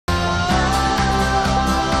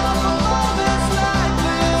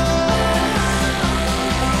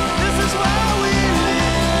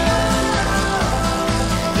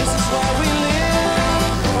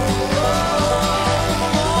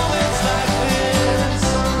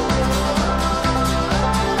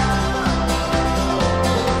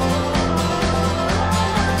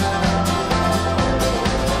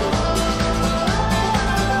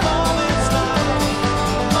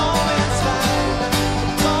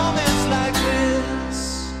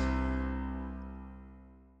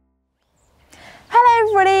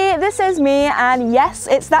this is me, and yes,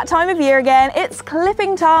 it's that time of year again. It's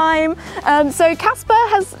clipping time. So Casper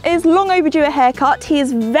is long overdue a haircut. He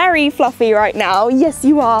is very fluffy right now. Yes,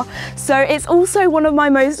 you are. So it's also one of my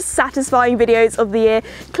most satisfying videos of the year,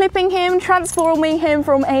 clipping him, transforming him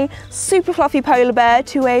from a super fluffy polar bear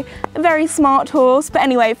to a very smart horse. But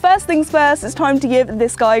anyway, first things first, it's time to give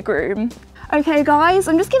this guy a groom. Okay guys,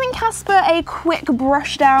 I'm just giving Casper a quick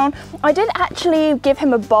brush down. I did actually give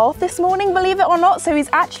him a bath this morning, believe it or not, so he's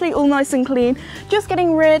actually all nice and clean. Just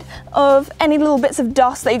getting rid of any little bits of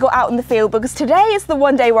dust that he got out in the field, because today is the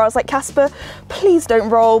one day where I was like, Casper, please don't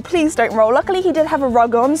roll, please don't roll. Luckily he did have a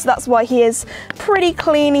rug on, so that's why he is pretty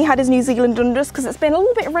clean. He had his New Zealand undress because it's been a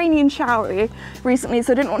little bit rainy and showery recently,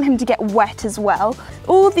 so I didn't want him to get wet as well.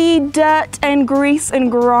 All the dirt and grease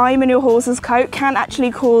and grime in your horse's coat can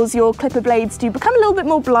actually cause your clipper blade to become a little bit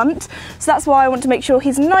more blunt, so that's why I want to make sure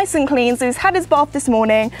he's nice and clean. So he's had his bath this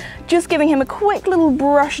morning, just giving him a quick little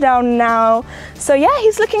brush down now. So yeah,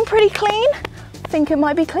 he's looking pretty clean. I think it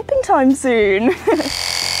might be clipping time soon.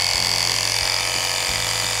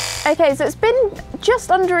 Okay, so it's been just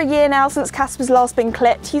under a year now since Casper's last been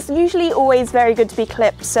clipped. He's usually always very good to be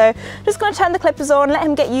clipped, so just going to turn the clippers on, let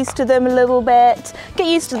him get used to them a little bit, get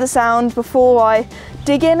used to the sound before I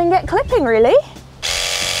dig in and get clipping, really.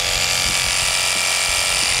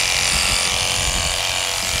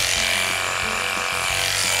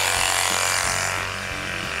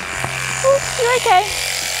 You're okay.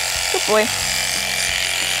 Good boy.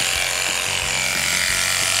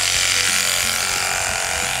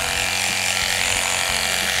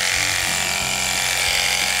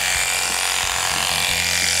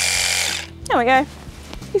 There we go.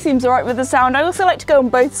 He seems alright with the sound. I also like to go on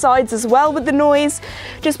both sides as well with the noise,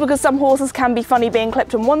 just because some horses can be funny being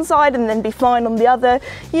clipped on one side and then be fine on the other.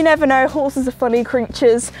 You never know, horses are funny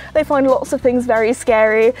creatures. They find lots of things very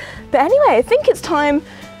scary. But anyway, I think it's time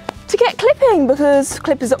to get clipping, because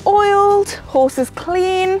clippers are oiled, horse is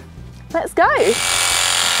clean. Let's go.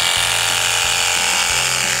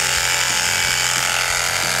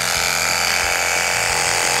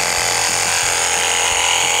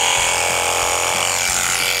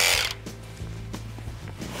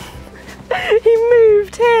 He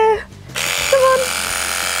moved here. Come on.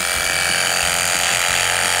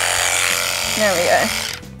 There we go.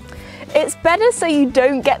 It's better so you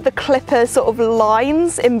don't get the clipper sort of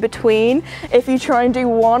lines in between if you try and do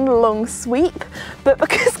one long sweep. But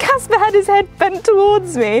because Casper had his head bent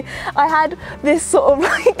towards me, I had this sort of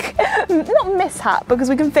like, not mishap, because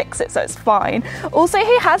we can fix it so it's fine. Also,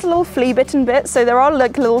 he has a little flea bitten bit, so there are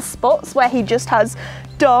like little spots where he just has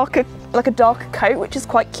like a darker coat, which is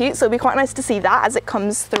quite cute, so it'll be quite nice to see that as it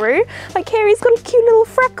comes through. Like here, he's got a cute little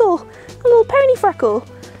freckle, a little pony freckle.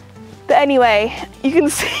 But anyway, you can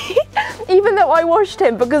see, even though I washed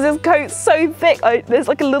him, because his coat's so thick, there's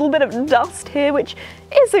like a little bit of dust here, which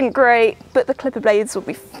isn't great, but the clipper blades will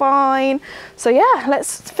be fine. So yeah,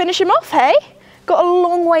 let's finish him off, hey? Got a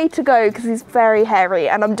long way to go because he's very hairy,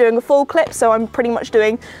 and I'm doing a full clip, so I'm pretty much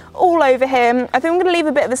doing all over him. I think I'm gonna leave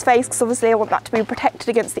a bit of his face because obviously I want that to be protected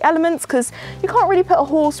against the elements, because you can't really put a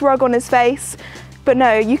horse rug on his face. But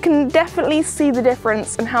no, you can definitely see the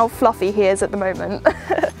difference in how fluffy he is at the moment.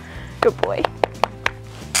 Good boy.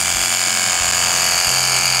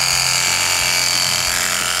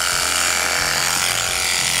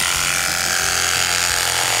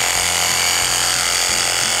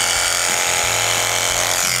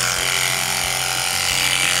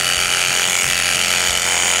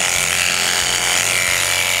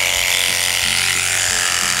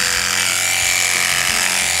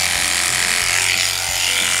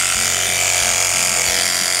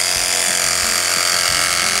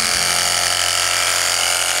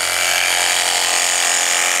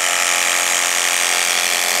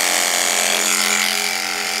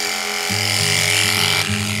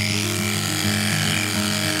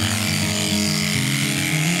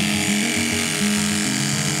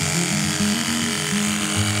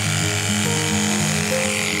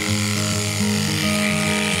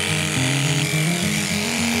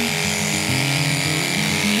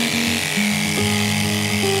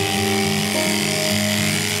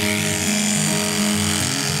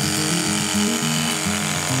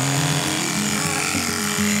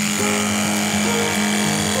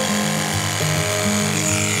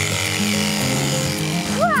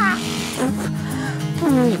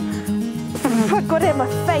 I got it in my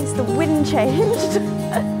face, the wind changed.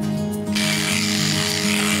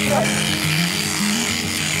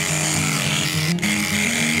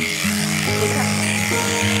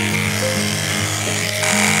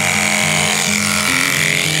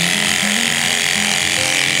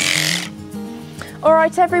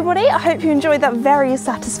 Alright everybody, I hope you enjoyed that very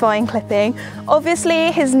satisfying clipping.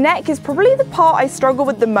 Obviously his neck is probably the part I struggle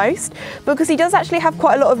with the most because he does actually have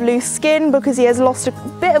quite a lot of loose skin because he has lost a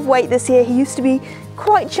bit of weight this year. He used to be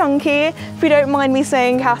quite chunky, if you don't mind me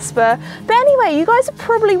saying, Casper. But anyway, you guys are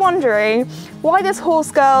probably wondering why this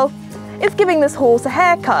horse girl is giving this horse a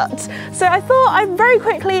haircut. So I thought I'd very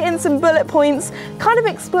quickly, in some bullet points, kind of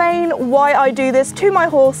explain why I do this to my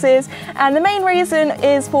horses, and the main reason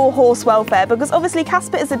is for horse welfare, because obviously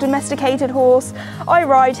Casper is a domesticated horse. I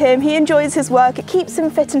ride him, he enjoys his work, it keeps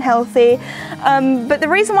him fit and healthy, but the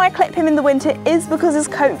reason why I clip him in the winter is because his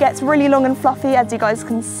coat gets really long and fluffy, as you guys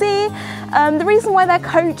can see. The reason why their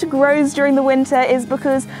coat grows during the winter is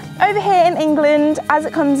because over here in England, as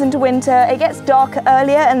it comes into winter, it gets darker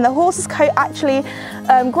earlier and the horse's coat actually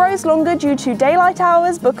grows longer due to daylight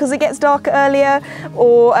hours because it gets darker earlier,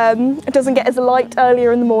 or it doesn't get as light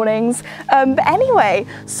earlier in the mornings. But anyway,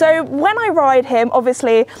 so when I ride him,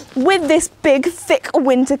 obviously with this big thick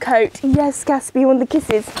winter coat, yes Casper, you want the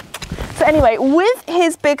kisses? So anyway, with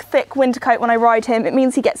his big thick winter coat when I ride him, it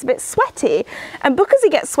means he gets a bit sweaty. And because he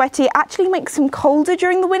gets sweaty, it actually makes him colder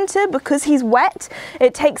during the winter because he's wet.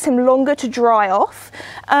 It takes him longer to dry off.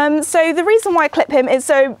 So the reason why I clip him is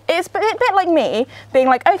so it's a bit like me being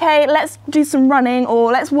like, okay, let's do some running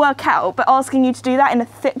or let's work out, but asking you to do that in a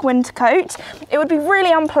thick winter coat, it would be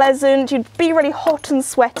really unpleasant. You'd be really hot and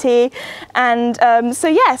sweaty. And so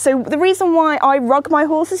yeah, so the reason why I rug my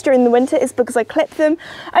horses during the winter is because I clip them.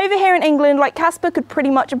 Over here in England, like Casper could pretty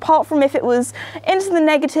much, apart from if it was into the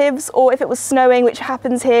negatives or if it was snowing, which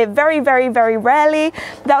happens here very, very, very rarely,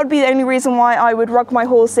 that would be the only reason why I would rug my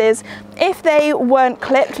horses if they weren't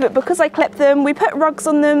clipped. But because I clip them, we put rugs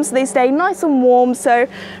on them so they stay nice and warm, so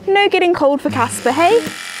no getting cold for Casper, hey?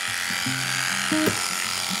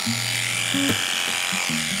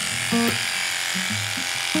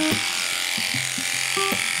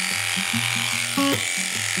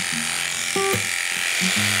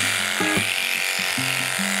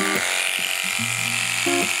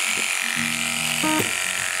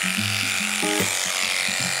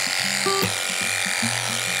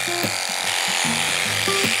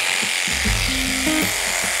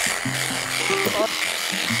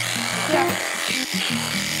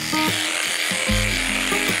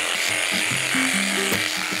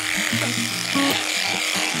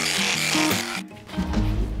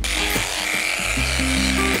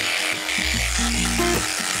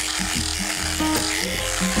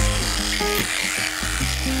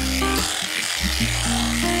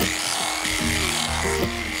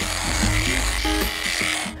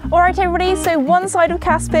 Alright everybody, so one side of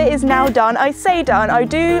Casper is now done. I say done, I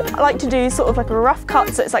do like to do sort of like a rough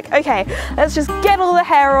cut, so it's like, okay, let's just get all the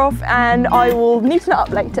hair off and I will neaten it up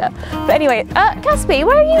later. But anyway, Casper,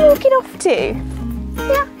 where are you walking off to?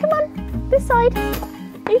 Yeah, come on, this side.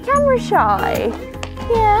 Are you camera shy?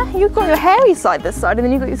 Yeah, you've got your hairy side this side and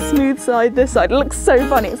then you've got your smooth side this side. It looks so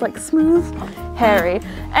funny, it's like smooth, hairy.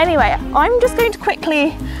 Anyway, I'm just going to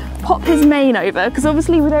quickly pop his mane over because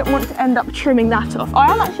obviously we don't want to end up trimming that off.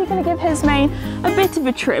 I am actually going to give his mane a bit of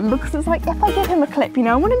a trim because it's like if I give him a clip, you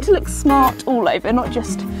know, I want him to look smart all over, not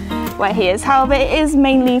just where he is. However, it is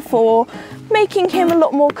mainly for making him a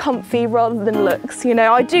lot more comfy rather than looks. You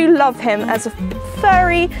know, I do love him as a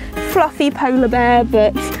furry, fluffy polar bear,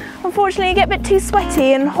 but unfortunately you get a bit too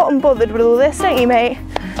sweaty and hot and bothered with all this, don't you, mate?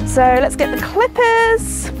 So let's get the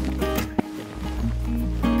clippers.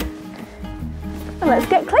 And let's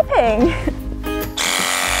get clipping.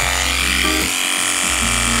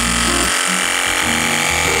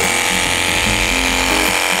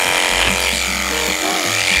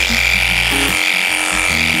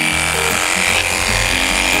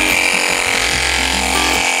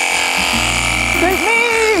 Don't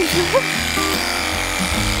move!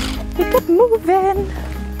 Keep moving,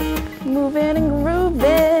 moving and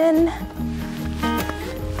grooving.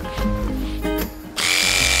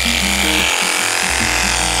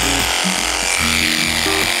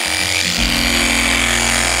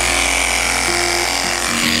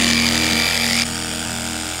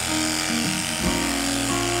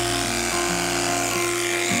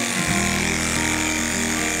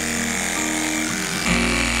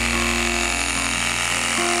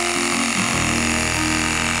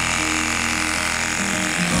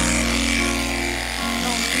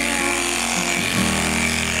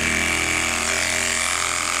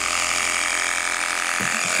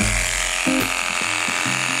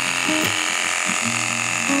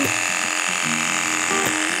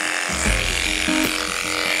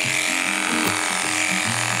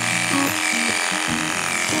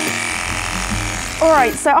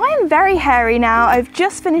 Alright, so I am very hairy now. I've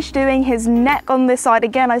just finished doing his neck on this side.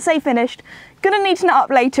 Again, I say finished, gonna neaten it up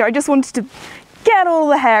later. I just wanted to get all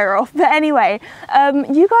the hair off. But anyway,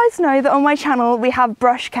 you guys know that on my channel we have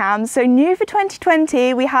brush cams. So new for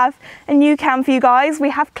 2020, we have a new cam for you guys. We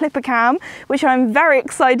have clipper cam, which I'm very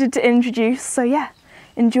excited to introduce. So yeah,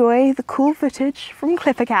 enjoy the cool footage from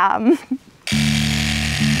clipper cam.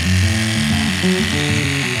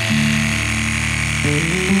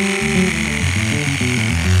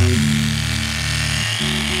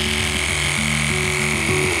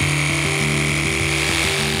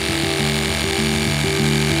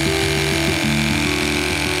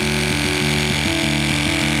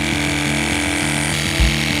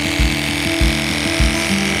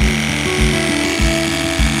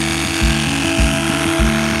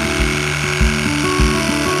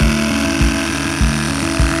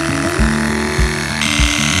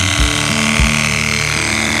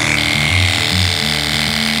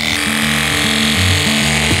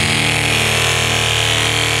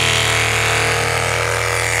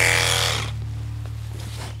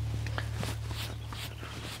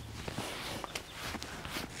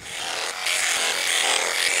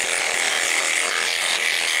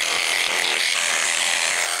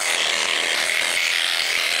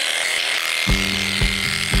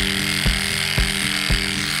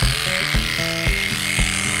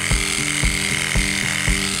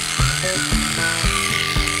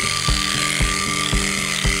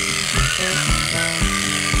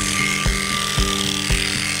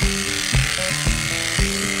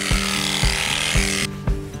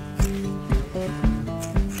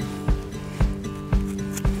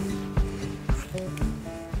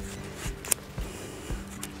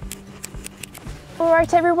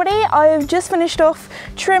 Alright everybody, I've just finished off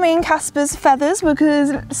trimming Casper's feathers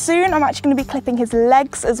because soon I'm actually going to be clipping his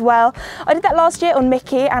legs as well. I did that last year on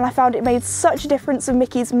Mickey and I found it made such a difference with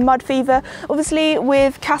Mickey's mud fever. Obviously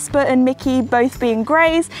with Casper and Mickey both being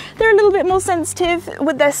greys, they're a little bit more sensitive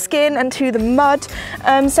with their skin and to the mud.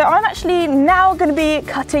 So I'm actually now going to be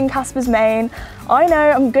cutting Casper's mane. I know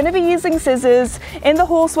I'm going to be using scissors. In the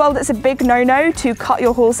horse world it's a big no-no to cut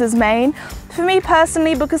your horse's mane. For me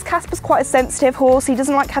personally, because Casper's quite a sensitive horse, he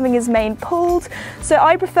doesn't like having his mane pulled, so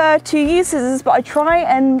I prefer to use scissors, but I try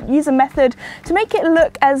and use a method to make it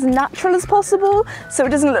look as natural as possible, so it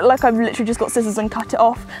doesn't look like I've literally just got scissors and cut it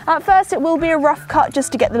off. At first it will be a rough cut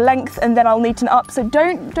just to get the length, and then I'll neaten it up, so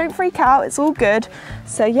don't freak out, it's all good.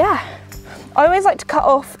 So yeah. I always like to cut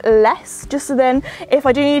off less, just so then if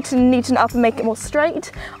I do need to neaten it up and make it more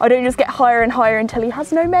straight, I don't just get higher and higher until he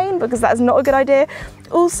has no mane, because that is not a good idea.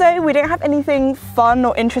 Also, we don't have anything fun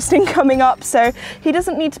or interesting coming up, so he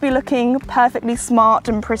doesn't need to be looking perfectly smart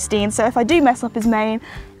and pristine. So if I do mess up his mane,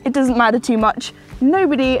 it doesn't matter too much.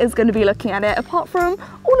 Nobody is going to be looking at it apart from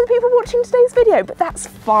all of the people watching today's video, but that's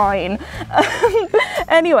fine.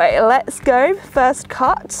 Anyway, let's go. First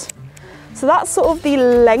cut. So that's sort of the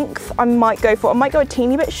length I might go for. I might go a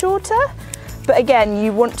teeny bit shorter, but again,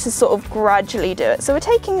 you want to sort of gradually do it. So we're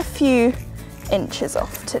taking a few inches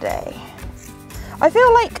off today. I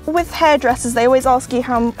feel like with hairdressers, they always ask you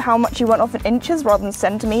how much you want off in inches rather than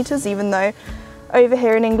centimetres, even though over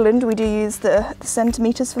here in England, we do use the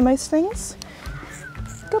centimetres for most things.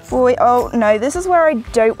 Good boy. Oh no, this is where I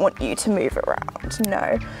don't want you to move around,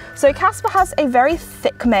 no. So Casper has a very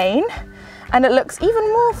thick mane, and it looks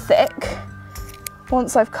even more thick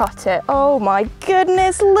once I've cut it. Oh my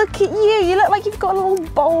goodness, look at you. You look like you've got a little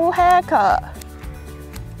bowl haircut.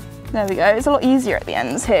 There we go. It's a lot easier at the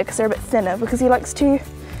ends here because they're a bit thinner, because he likes to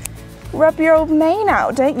rub your old mane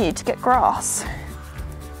out, don't you, to get grass.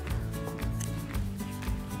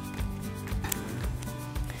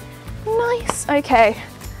 Nice. Okay,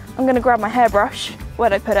 I'm gonna grab my hairbrush.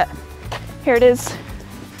 Where'd I put it? Here it is.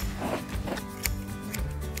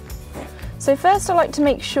 So first I like to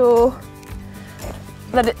make sure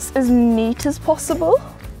that it's as neat as possible,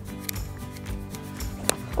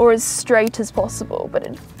 or as straight as possible, but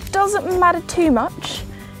it doesn't matter too much.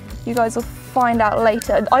 You guys will find out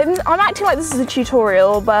later. I'm acting like this is a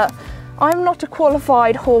tutorial, but I'm not a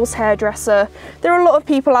qualified horse hairdresser. There are a lot of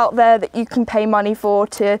people out there that you can pay money for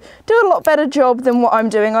to do a lot better job than what I'm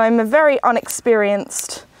doing. I'm a very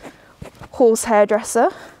unexperienced horse hairdresser.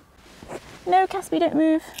 No, Casper, don't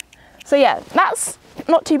move. So yeah, that's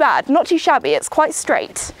not too bad, not too shabby. It's quite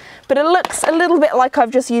straight, but it looks a little bit like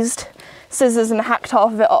I've just used scissors and hacked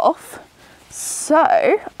half of it off.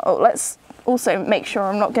 So, let's also make sure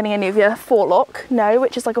I'm not getting any of your forelock, no,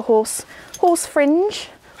 which is like a horse fringe,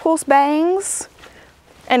 horse bangs.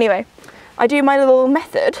 Anyway, I do my little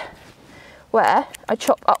method where I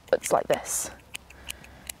chop upwards like this.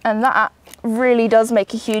 And that really does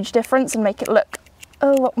make a huge difference and make it look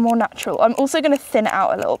a lot more natural. I'm also going to thin it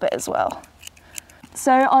out a little bit as well.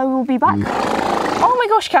 So I will be back. Oh my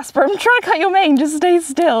gosh, Casper, I'm trying to cut your mane, just stay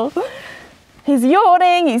still. He's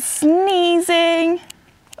yawning, he's sneezing.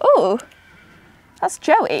 Oh, that's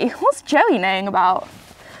Joey. What's Joey neighing about?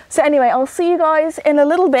 So anyway, I'll see you guys in a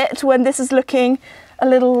little bit when this is looking a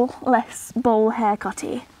little less bowl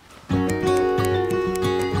haircutty.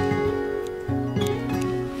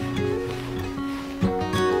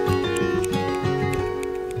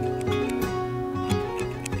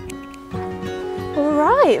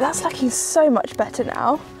 Alright, that's looking so much better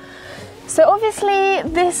now. So obviously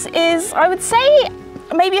this is, I would say,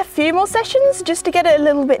 maybe a few more sessions just to get it a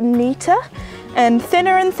little bit neater and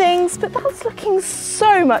thinner and things, but that's looking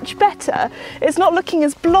so much better. It's not looking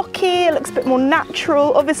as blocky, it looks a bit more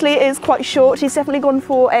natural. Obviously it is quite short, he's definitely gone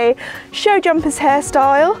for a show jumpers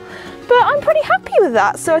hairstyle, but I'm pretty happy with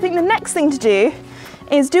that. So I think the next thing to do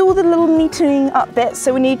is do all the little neatening up bits.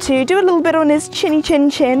 So we need to do a little bit on his chinny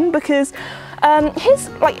chin because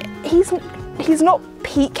he's not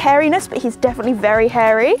peak hairiness, but he's definitely very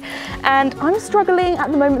hairy. And I'm struggling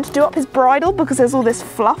at the moment to do up his bridle because there's all this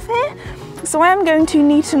fluff here. So I am going to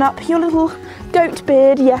neaten up your little goat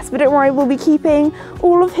beard, yes, but don't worry, we'll be keeping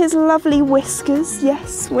all of his lovely whiskers,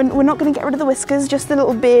 yes. We're not going to get rid of the whiskers, just the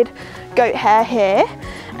little beard goat hair here.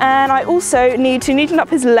 And I also need to neaten up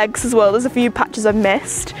his legs as well. There's a few patches I've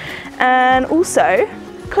missed. And also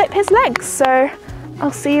clip his legs. So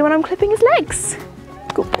I'll see you when I'm clipping his legs.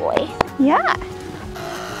 Good boy. Yeah.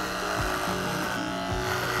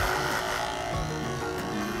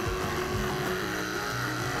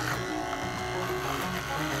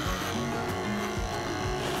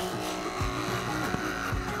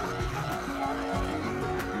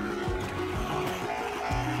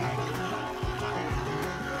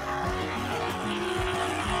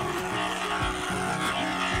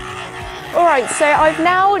 Alright, so I've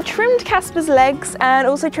now trimmed Casper's legs and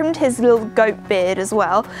also trimmed his little goat beard as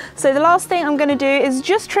well. So the last thing I'm going to do is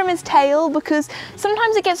just trim his tail because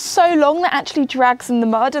sometimes it gets so long that it actually drags in the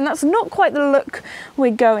mud and that's not quite the look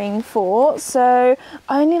we're going for. So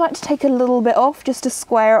I only like to take a little bit off just to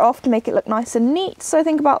square it off to make it look nice and neat. So I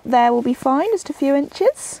think about there will be fine, just a few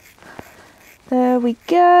inches. There we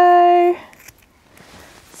go.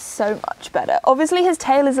 So much better. Obviously his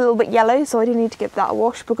tail is a little bit yellow, so I do need to give that a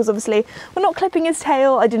wash because obviously we're not clipping his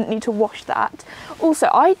tail. I didn't need to wash that. Also,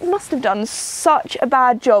 I must have done such a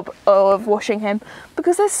bad job of washing him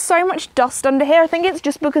because there's so much dust under here. I think it's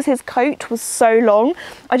just because his coat was so long.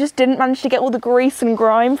 I just didn't manage to get all the grease and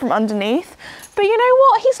grime from underneath. But you know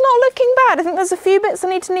what? He's not looking bad. I think there's a few bits I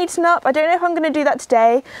need to neaten up. I don't know if I'm going to do that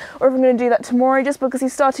today or if I'm going to do that tomorrow just because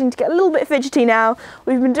he's starting to get a little bit fidgety now.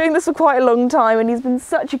 We've been doing this for quite a long time and he's been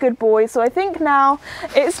such a good boy. So I think now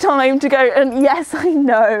it's time to go and yes, I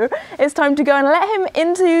know. It's time to go and let him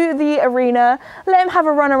into the arena, let him have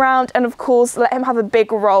a run around and of course let him have a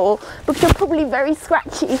big roll because you're probably very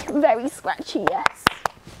scratchy, yes.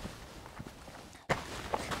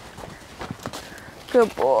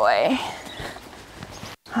 Good boy.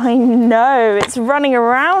 I know, it's running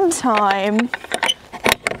around time.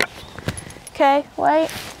 Okay, wait.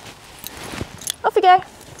 Off we go.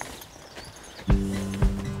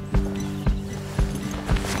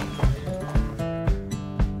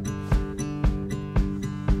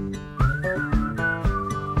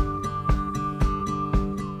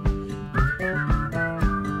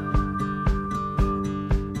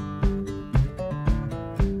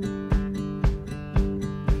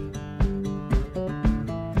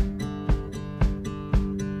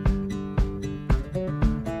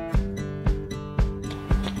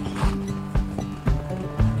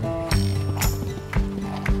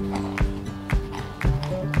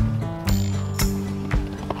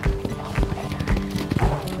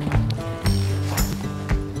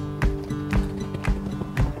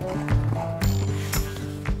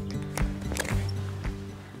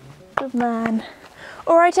 Good man.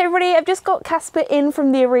 Alright everybody, I've just got Casper in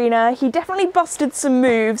from the arena. He definitely busted some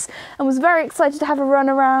moves and was very excited to have a run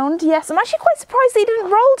around. Yes, I'm actually quite surprised he didn't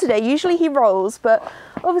roll today. Usually he rolls, but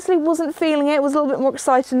obviously wasn't feeling it, was a little bit more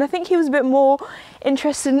excited. And I think he was a bit more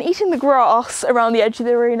interested in eating the grass around the edge of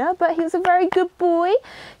the arena, but he was a very good boy.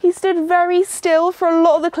 He stood very still for a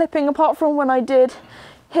lot of the clipping, apart from when I did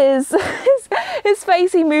his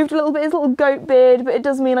face. He moved a little bit, his little goat beard, but it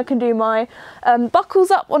does mean I can do my buckles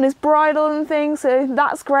up on his bridle and things, so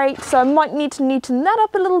that's great. So I might need to neaten that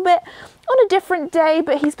up a little bit on a different day,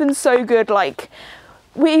 but he's been so good. Like,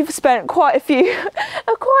 we've spent quite a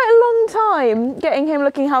long time getting him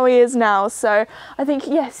looking how he is now. So I think,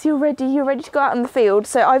 yes, you're ready to go out in the field.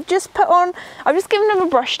 So I've just given him a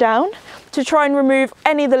brush down. to try and remove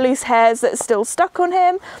any of the loose hairs that are still stuck on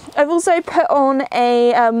him. I've also put on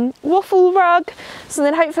a waffle rug, so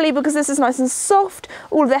then hopefully, because this is nice and soft,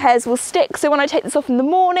 all of the hairs will stick, so when I take this off in the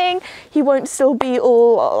morning he won't still be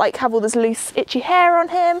all like have all this loose itchy hair on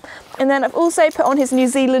him. And then I've also put on his New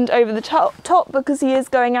Zealand over the top because he is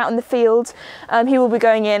going out in the field. He will be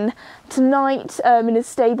going in tonight in his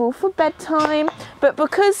stable for bedtime, but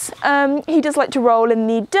because he does like to roll in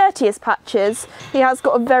the dirtiest patches, he has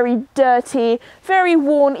got a very dirty, very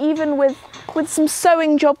worn, even with some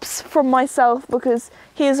sewing jobs from myself, because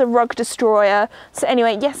he is a rug destroyer. So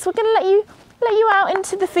anyway, yes, we're gonna let you out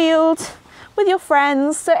into the field with your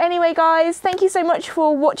friends. So anyway guys, thank you so much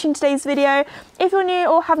for watching today's video. If you're new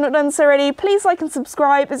or have not done so already, please like and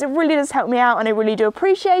subscribe, as it really does help me out and I really do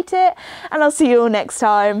appreciate it. And I'll see you all next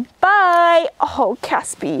time. Bye. Oh,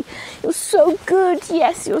 Casper, you're so good.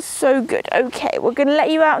 Yes, you're so good. Okay, we're gonna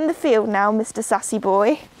let you out in the field now, Mr. Sassy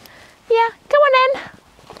Boy. Yeah, come on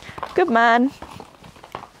in. Good man.